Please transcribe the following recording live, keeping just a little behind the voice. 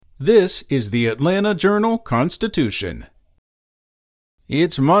This is the Atlanta Journal-Constitution.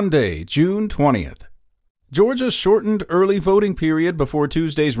 It's Monday, June 20th. Georgia's shortened early voting period before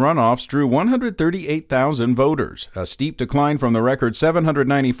Tuesday's runoffs drew 138,000 voters, a steep decline from the record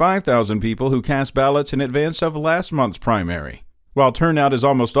 795,000 people who cast ballots in advance of last month's primary. While turnout is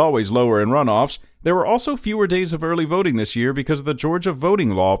almost always lower in runoffs, there were also fewer days of early voting this year because of the Georgia voting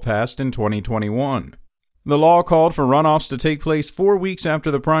law passed in 2021. The law called for runoffs to take place 4 weeks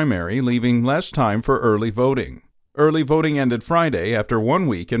after the primary, leaving less time for early voting. Early voting ended Friday after 1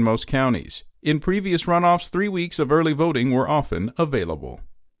 week in most counties. In previous runoffs, 3 weeks of early voting were often available.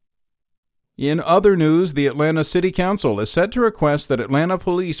 In other news, the Atlanta City Council is set to request that Atlanta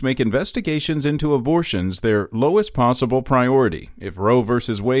police make investigations into abortions their lowest possible priority if Roe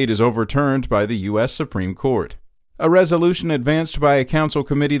v. Wade is overturned by the U.S. Supreme Court. A resolution advanced by a council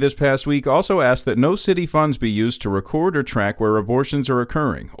committee this past week also asked that no city funds be used to record or track where abortions are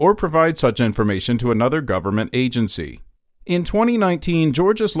occurring or provide such information to another government agency. In 2019,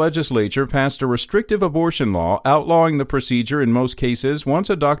 Georgia's legislature passed a restrictive abortion law outlawing the procedure in most cases once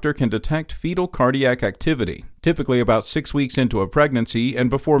a doctor can detect fetal cardiac activity, typically about 6 weeks into a pregnancy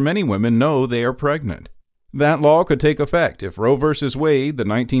and before many women know they are pregnant. That law could take effect if Roe v. Wade, the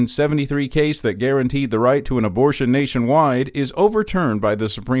 1973 case that guaranteed the right to an abortion nationwide, is overturned by the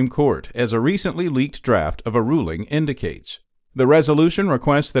Supreme Court, as a recently leaked draft of a ruling indicates. The resolution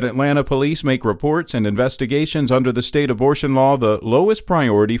requests that Atlanta police make reports and investigations under the state abortion law the lowest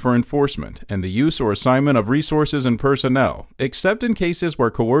priority for enforcement and the use or assignment of resources and personnel, except in cases where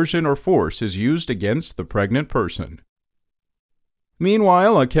coercion or force is used against the pregnant person.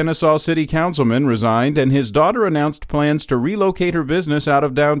 Meanwhile, a Kennesaw city councilman resigned and his daughter announced plans to relocate her business out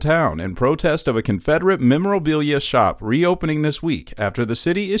of downtown in protest of a Confederate memorabilia shop reopening this week after the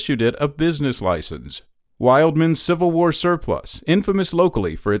city issued it a business license. Wildman's Civil War Surplus, infamous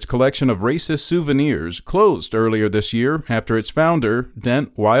locally for its collection of racist souvenirs, closed earlier this year after its founder,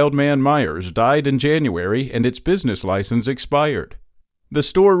 Dent Wildman Myers, died in January and its business license expired. The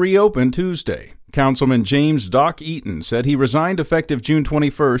store reopened Tuesday. Councilman James Doc Eaton said he resigned effective June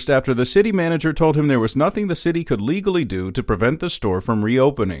 21st after the city manager told him there was nothing the city could legally do to prevent the store from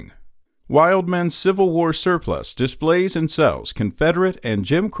reopening. Wildman's Civil War Surplus displays and sells Confederate and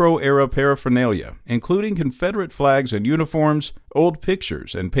Jim Crow-era paraphernalia, including Confederate flags and uniforms, old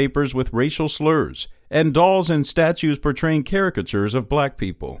pictures and papers with racial slurs, and dolls and statues portraying caricatures of black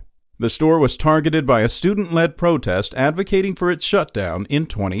people. The store was targeted by a student-led protest advocating for its shutdown in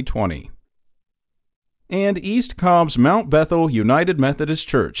 2020. And East Cobb's Mount Bethel United Methodist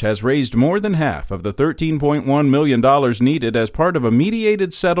Church has raised more than half of the $13.1 million needed as part of a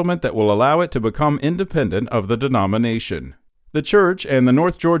mediated settlement that will allow it to become independent of the denomination. The church and the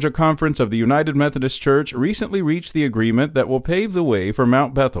North Georgia Conference of the United Methodist Church recently reached the agreement that will pave the way for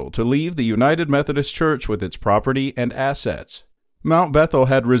Mount Bethel to leave the United Methodist Church with its property and assets. Mount Bethel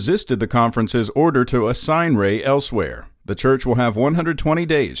had resisted the conference's order to assign Ray elsewhere. The church will have 120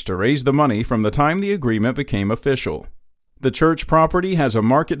 days to raise the money from the time the agreement became official. The church property has a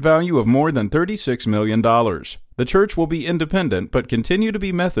market value of more than $36 million. The church will be independent but continue to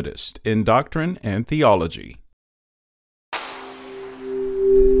be Methodist in doctrine and theology.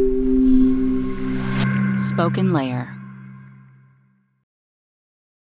 Spoken Layer.